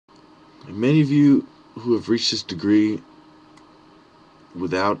Many of you who have reached this degree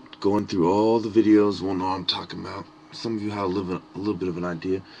without going through all the videos will know what I'm talking about. Some of you have a little bit of an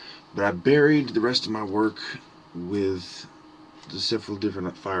idea, but I buried the rest of my work with the several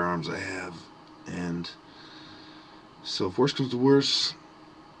different firearms I have, and so if worse comes to worse,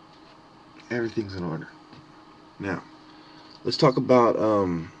 everything's in order. Now, let's talk about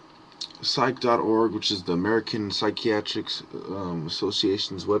psych.org, which is the American Psychiatric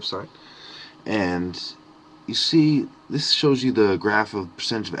Association's website. And you see, this shows you the graph of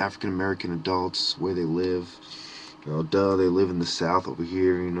percentage of African American adults, where they live. You know, they live in the South over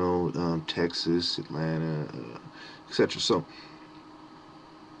here, Texas, Atlanta, etc. So,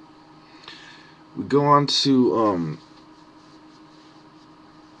 we go on to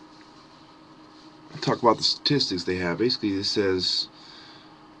talk about the statistics they have. Basically, it says,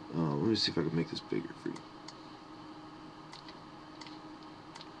 let me see if I can make this bigger for you.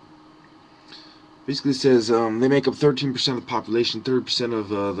 Basically, it says they make up 13% of the population. 30% of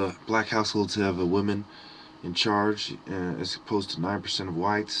the black households have women in charge, as opposed to 9% of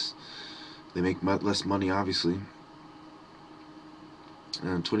whites. They make less money, obviously.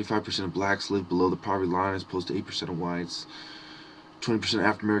 And 25% of blacks live below the poverty line, as opposed to 8% of whites. 20% of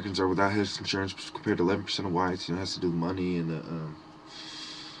African Americans are without health insurance, compared to 11% of whites. It has to do with money and the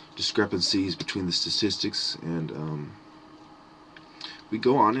discrepancies between the statistics. And we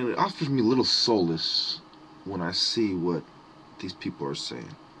go on, and it offers me little solace when I see what these people are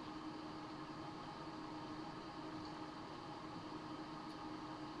saying.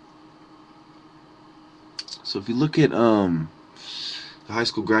 So if you look at the high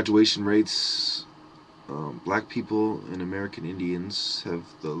school graduation rates, black people and American Indians have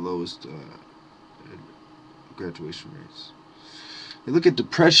the lowest graduation rates. You look at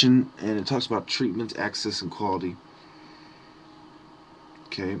depression, and it talks about treatment, access, and quality.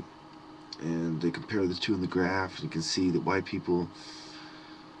 Okay, and they compare the two in the graph, and you can see that white people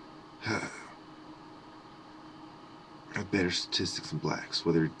have better statistics than blacks,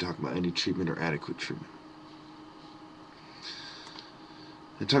 whether you're talking about any treatment or adequate treatment.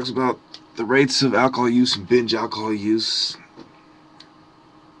 It talks about the rates of alcohol use and binge alcohol use,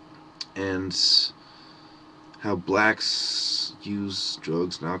 and how blacks use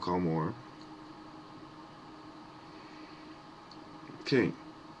drugs and alcohol more. Okay,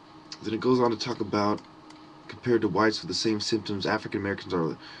 then it goes on to talk about, compared to whites with the same symptoms, African Americans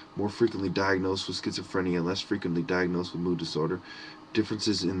are more frequently diagnosed with schizophrenia and less frequently diagnosed with mood disorder.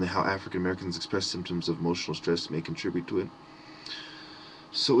 Differences in how African Americans express symptoms of emotional stress may contribute to it.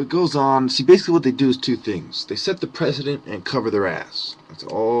 So it goes on. See, basically what they do is two things. They set the precedent and cover their ass. That's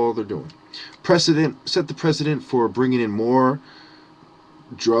all they're doing. Set the precedent for bringing in more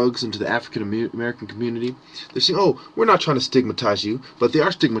drugs into the African American community. They're saying, oh, we're not trying to stigmatize you, but they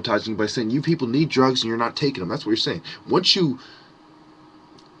are stigmatizing you by saying you people need drugs and you're not taking them. That's what you're saying. Once you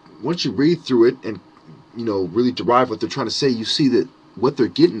read through it and really derive what they're trying to say, you see that what they're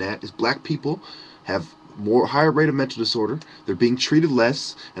getting at is black people have higher rate of mental disorder. They're being treated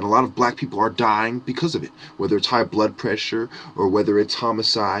less, and a lot of black people are dying because of it, whether it's high blood pressure or whether it's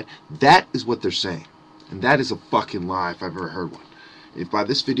homicide. That is what they're saying, and that is a fucking lie if I've ever heard one. If by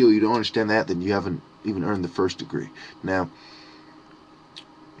this video you don't understand that, then you haven't even earned the first degree. Now,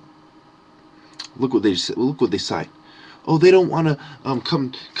 look what they cite. Oh, they don't want to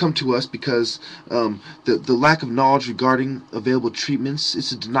come to us because the lack of knowledge regarding available treatments.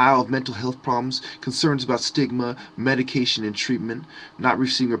 It's a denial of mental health problems, concerns about stigma, medication and treatment, not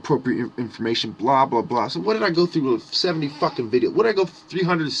receiving appropriate information, blah blah blah. So what did I go through? 70 fucking videos. What did I go through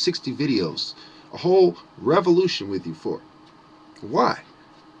 360 videos? A whole revolution with you for? Why?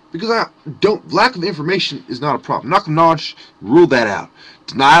 Because lack of information is not a problem. Lack of knowledge, rule that out.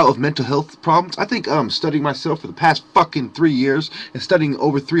 Denial of mental health problems. I think studying myself for the past fucking 3 years and studying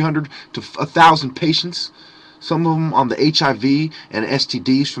over 300 to 1,000 patients, some of them on the HIV and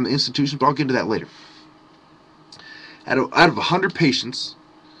STDs from the institution, but I'll get into that later. Out of 100 patients,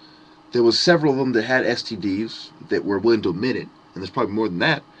 there was several of them that had STDs that were willing to admit it, and there's probably more than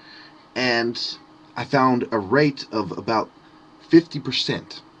that. And I found a rate of about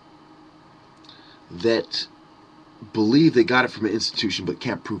 50% that believe they got it from an institution but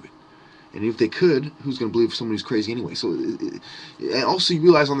can't prove it. And if they could, who's going to believe someone who's crazy anyway? So, and also you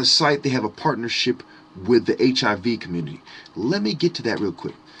realize on the site they have a partnership with the HIV community. Let me get to that real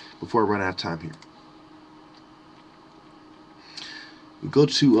quick before I run out of time here. We go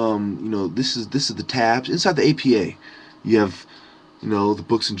to this is the tabs inside the APA. You have the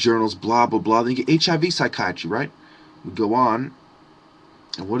books and journals, blah blah blah. Then you get HIV psychiatry, right? We go on,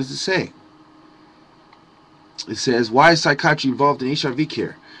 and what does it say? It says, why is psychiatry involved in HIV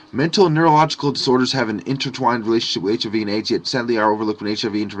care? Mental and neurological disorders have an intertwined relationship with HIV and AIDS, yet sadly are overlooked when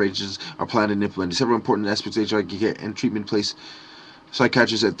HIV interventions are planned and implemented. Several important aspects of HIV care and treatment place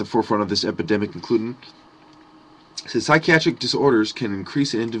psychiatrists at the forefront of this epidemic, including, it says, psychiatric disorders can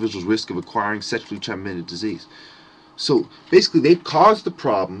increase an individual's risk of acquiring sexually transmitted disease. So basically, they cause the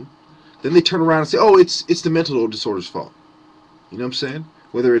problem, then they turn around and say, oh, it's the mental disorder's fault. You know what I'm saying?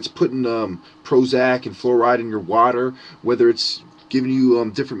 Whether it's putting Prozac and fluoride in your water, whether it's giving you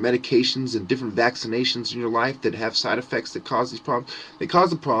different medications and different vaccinations in your life that have side effects that cause these problems. They cause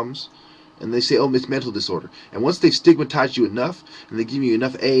the problems, and they say, oh, it's mental disorder. And once they've stigmatized you enough, and they give you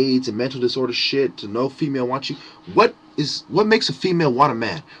enough AIDS and mental disorder shit to no female wants you, what makes a female want a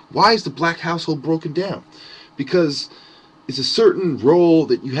man? Why is the black household broken down? Because it's a certain role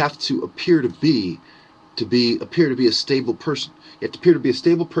that you have to appear to be a stable person. You have to appear to be a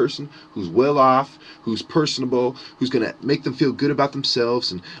stable person who's well off, who's personable, who's going to make them feel good about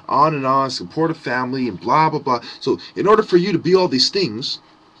themselves, and on, support a family, and blah, blah, blah. So in order for you to be all these things,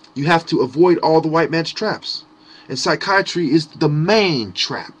 you have to avoid all the white man's traps. And psychiatry is the main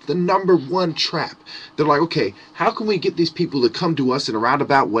trap, the #1 trap. They're like, okay, how can we get these people to come to us in a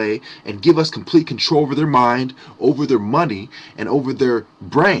roundabout way and give us complete control over their mind, over their money, and over their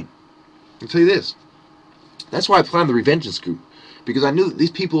brain? I'll tell you this. That's why I planned the Revengeance group. Because I knew that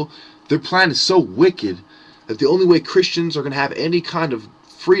these people, their plan is so wicked that the only way Christians are going to have any kind of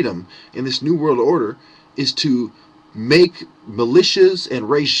freedom in this New World Order is to make militias and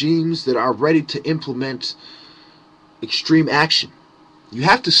regimes that are ready to implement extreme action. You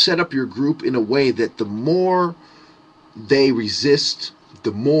have to set up your group in a way that the more they resist,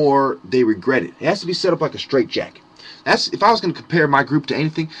 the more they regret it. It has to be set up like a straitjacket. If I was going to compare my group to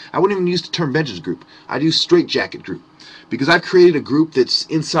anything, I wouldn't even use the term Vengeance group. I'd use straitjacket group. Because I've created a group that's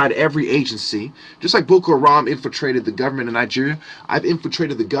inside every agency. Just like Boko Haram infiltrated the government of Nigeria, I've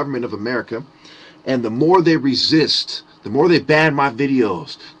infiltrated the government of America. And the more they resist, the more they ban my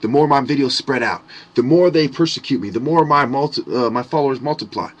videos, the more my videos spread out, the more they persecute me, the more my followers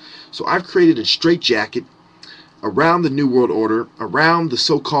multiply. So I've created a straitjacket around the New World Order, around the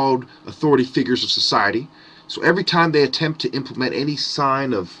so-called authority figures of society. So every time they attempt to implement any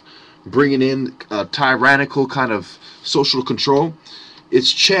sign of bringing in a tyrannical kind of social control,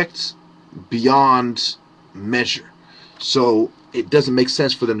 it's checked beyond measure. So it doesn't make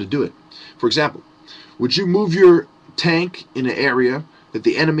sense for them to do it. For example, would you move your tank in an area that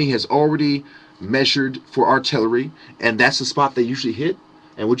the enemy has already measured for artillery, and that's the spot they usually hit?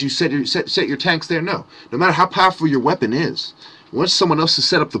 And would you set your tanks there? No. No matter how powerful your weapon is, once someone else has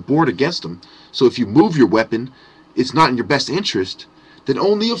set up the board against them, so if you move your weapon, it's not in your best interest, then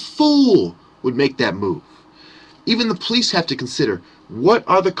only a fool would make that move. Even the police have to consider, what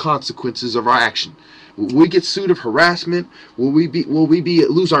are the consequences of our action? Will we get sued of harassment? Will we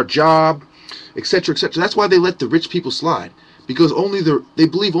lose our job, etc., etc.? That's why they let the rich people slide, because they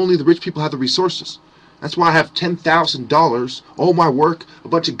believe only the rich people have the resources. That's why I have $10,000, all my work, a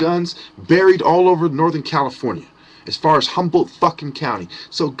bunch of guns buried all over Northern California, as far as Humboldt fucking County.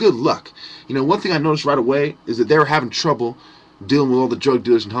 So good luck. You know, one thing I noticed right away is that they were having trouble dealing with all the drug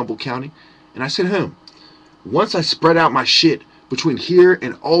dealers in Humboldt County, and I said, once I spread out my shit between here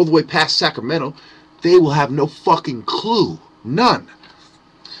and all the way past Sacramento, they will have no fucking clue. None.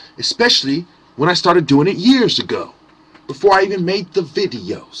 Especially when I started doing it years ago, before I even made the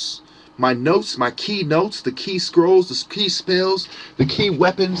videos. My notes, my key notes, the key scrolls, the key spells, the key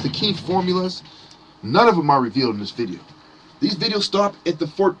weapons, the key formulas, none of them are revealed in this video. These videos stop at the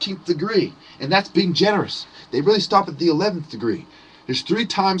 14th degree, and that's being generous. They really stop at the 11th degree. There's 3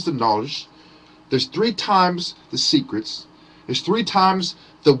 times the knowledge. There's 3 times the secrets. There's 3 times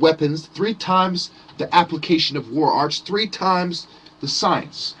the weapons. 3 times the application of war arts. 3 times the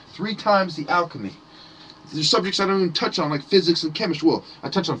science. 3 times the alchemy. There's subjects I don't even touch on, like physics and chemistry. Well, I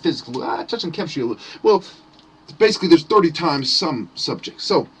touch on physics a little. I touch on chemistry a little. Well, basically there's 30 times some subjects.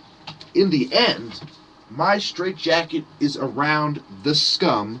 So, in the end, my straitjacket is around the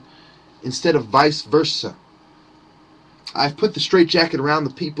scum instead of vice versa. I've put the straitjacket around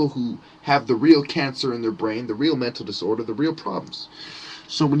the people who have the real cancer in their brain, the real mental disorder, the real problems.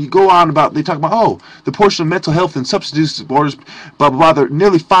 So when you go on about, they talk about, oh, the portion of mental health and substance use disorders, blah, blah, blah, they're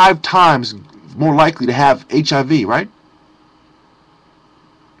nearly 5 times more likely to have HIV, right?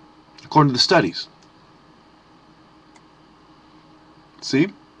 According to the studies. See?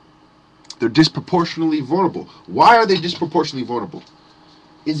 They're disproportionately vulnerable. Why are they disproportionately vulnerable?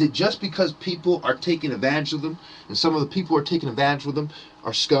 Is it just because people are taking advantage of them, and some of the people who are taking advantage of them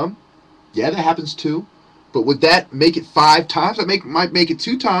are scum? Yeah, that happens too. But would that make it 5 times? That might make it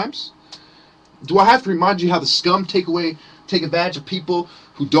 2 times. Do I have to remind you how the scum take advantage of people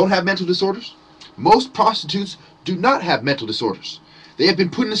who don't have mental disorders? Most prostitutes do not have mental disorders. They have been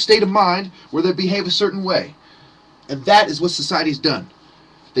put in a state of mind where they behave a certain way. And that is what society's done.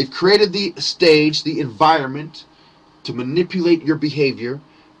 They've created the stage, the environment, to manipulate your behavior,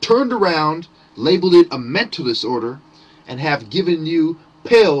 turned around, labeled it a mental disorder, and have given you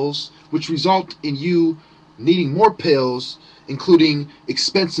pills which result in you needing more pills, including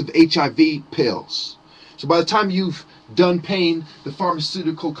expensive HIV pills. So by the time you've done paying the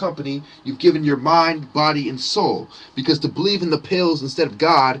pharmaceutical company, you've given your mind, body, and soul. Because to believe in the pills instead of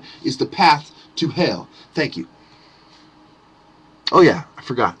God is the path to hell. Thank you. Oh yeah, I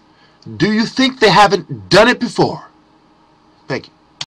forgot. Do you think they haven't done it before? Thank you.